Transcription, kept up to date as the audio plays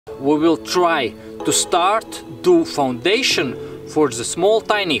we will try to start do foundation for the small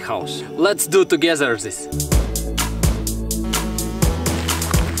tiny house. Let's do together this.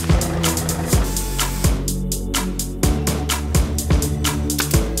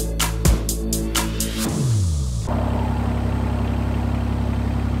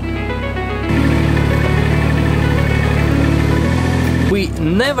 We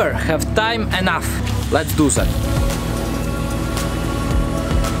never have time enough. Let's do that.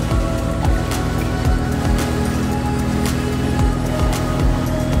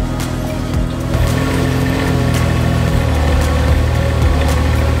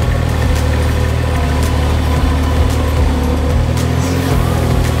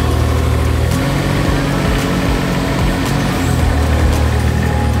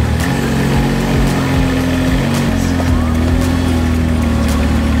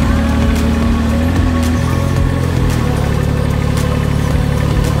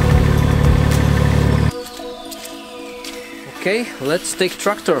 Okay, let's take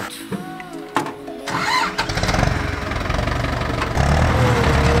tractor.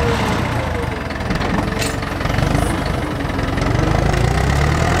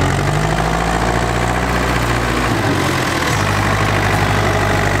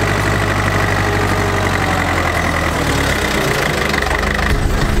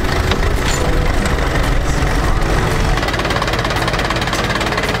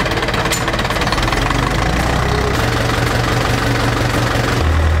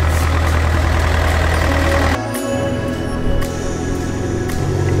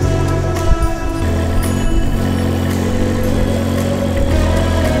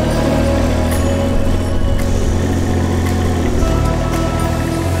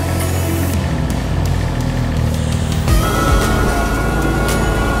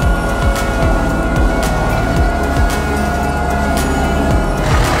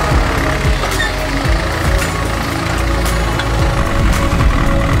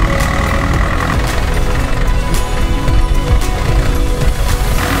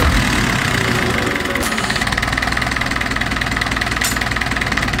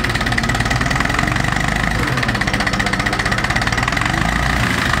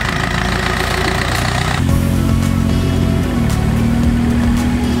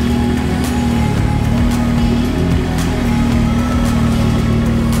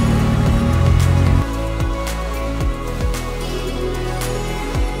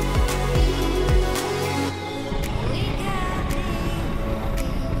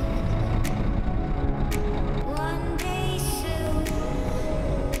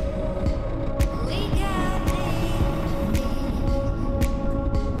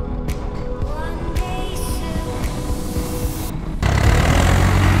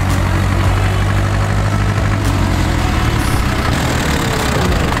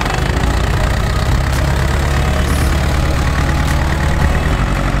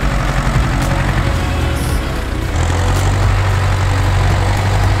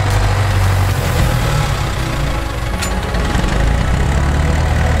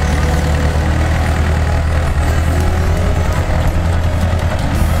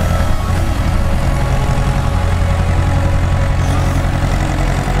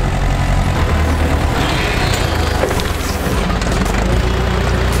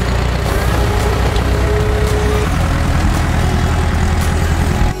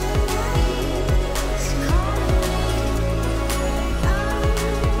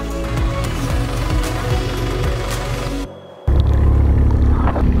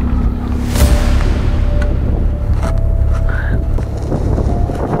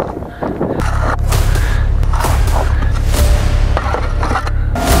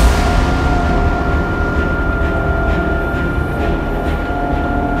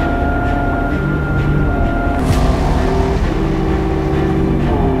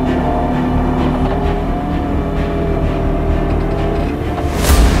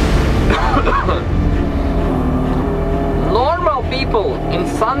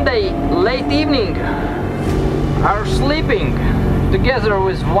 Sunday late evening are sleeping together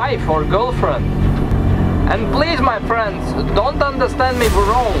with wife or girlfriend. And please, my friends, don't understand me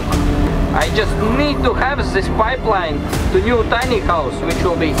wrong. I just need to have this pipeline to new tiny house which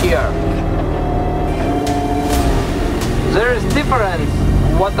will be here. There is difference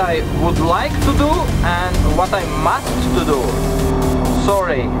what I would like to do and what I must to do.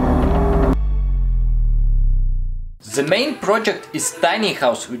 Sorry. The main project is tiny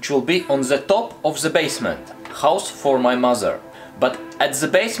house which will be on the top of the basement. House for my mother. But at the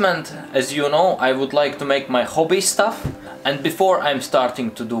basement, as you know, I would like to make my hobby stuff, and before I'm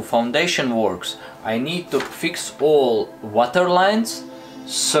starting to do foundation works, I need to fix all water lines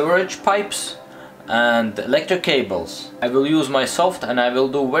sewerage pipes and electric cables. I will use my soft and I will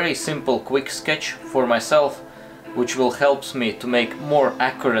do very simple quick sketch for myself, which will help me to make more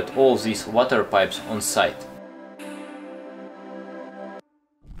accurate all these water pipes on site.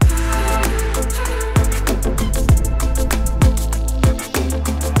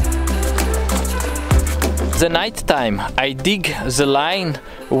 The night time I dig the line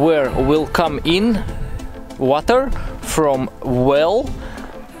where will come in water from well,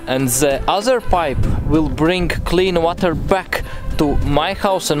 and the other pipe will bring clean water back to my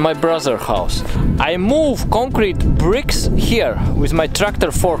house and my brother's house. I move concrete bricks here with my tractor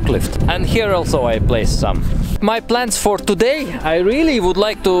forklift, and here also I place some. My plans for today, I really would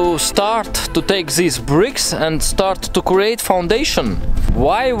like to start to take these bricks and start to create foundation.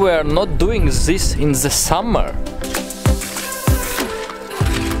 Why we're not doing this in the summer?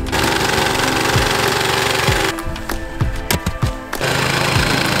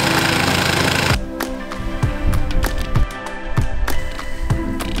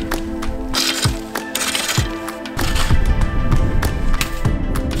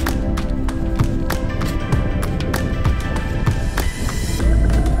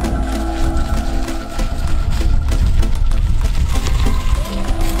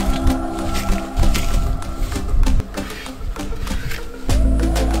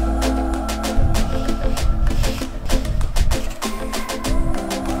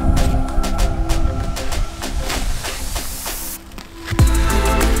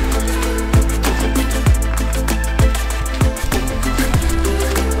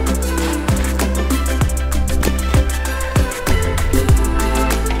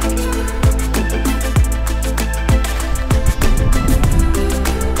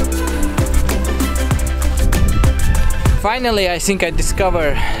 Finally, I think I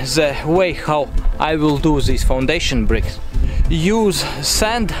discovered the way how I will do these foundation bricks. Use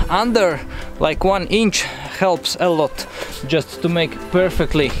sand under like 1 inch helps a lot, just to make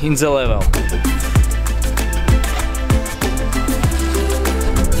perfectly in the level.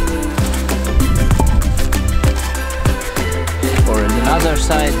 For the other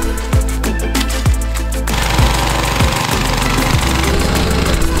side.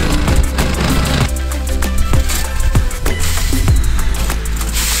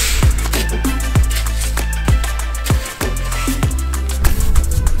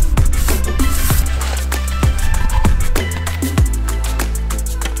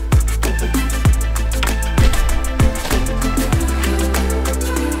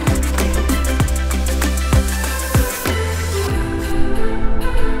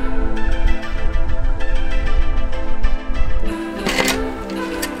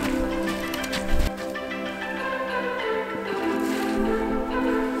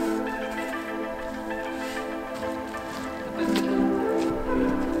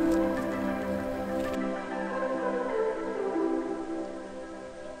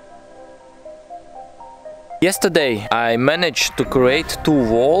 Yesterday I managed to create 2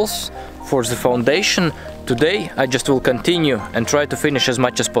 walls for the foundation. Today I just will continue and try to finish as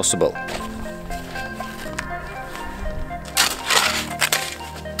much as possible.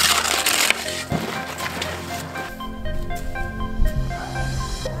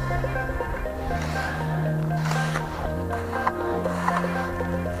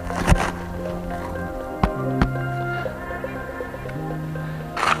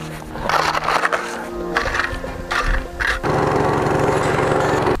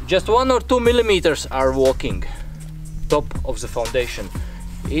 Just 1 or 2 millimeters are walking top of the foundation.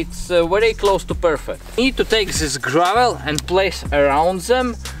 It's very close to perfect. Need to take this gravel and place around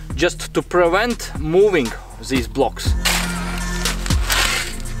them just to prevent moving these blocks.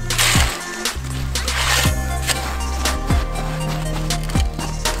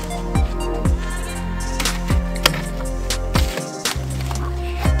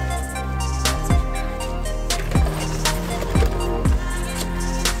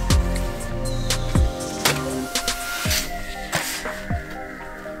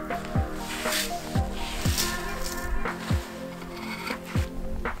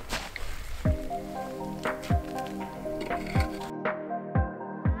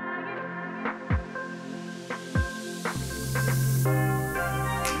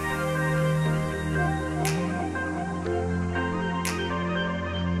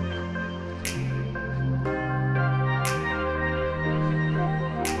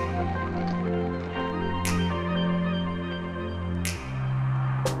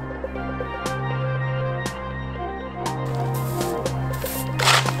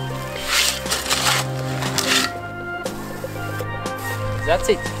 That's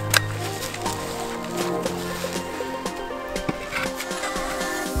it.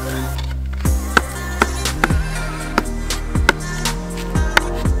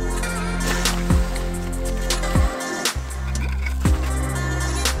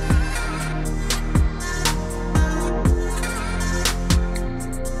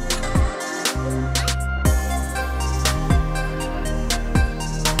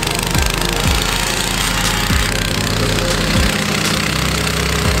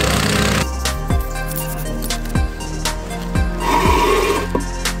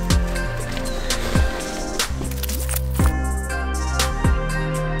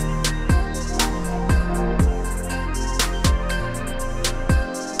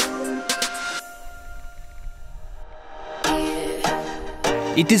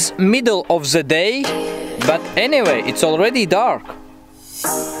 It is middle of the day, but anyway, it's already dark.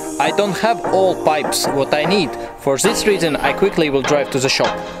 I don't have all pipes what I need. For this reason, I quickly will drive to the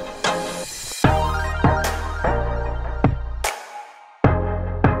shop.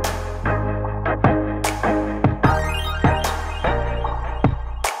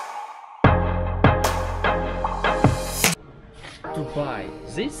 To buy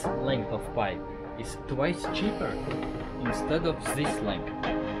this length of pipe is twice cheaper instead of this length.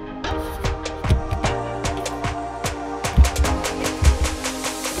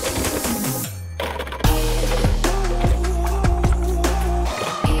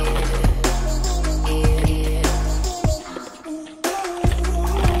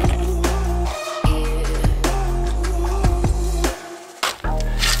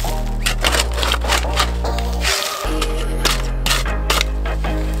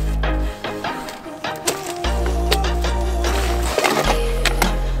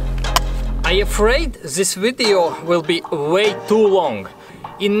 I'm afraid this video will be way too long.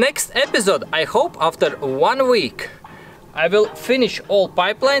 In next episode, I hope after 1 week, I will finish all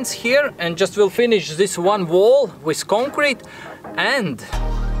pipelines here and just will finish this one wall with concrete, and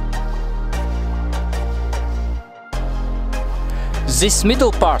this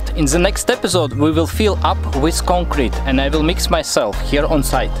middle part in the next episode we will fill up with concrete and I will mix myself here on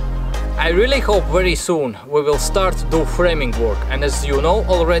site. I really hope very soon we will start do framing work, and as you know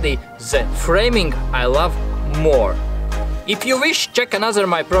already, the framing I love more. If you wish check another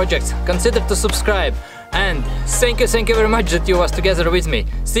my projects, consider to subscribe, and thank you very much that you was together with me.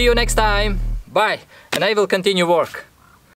 See you next time, bye, and I will continue work.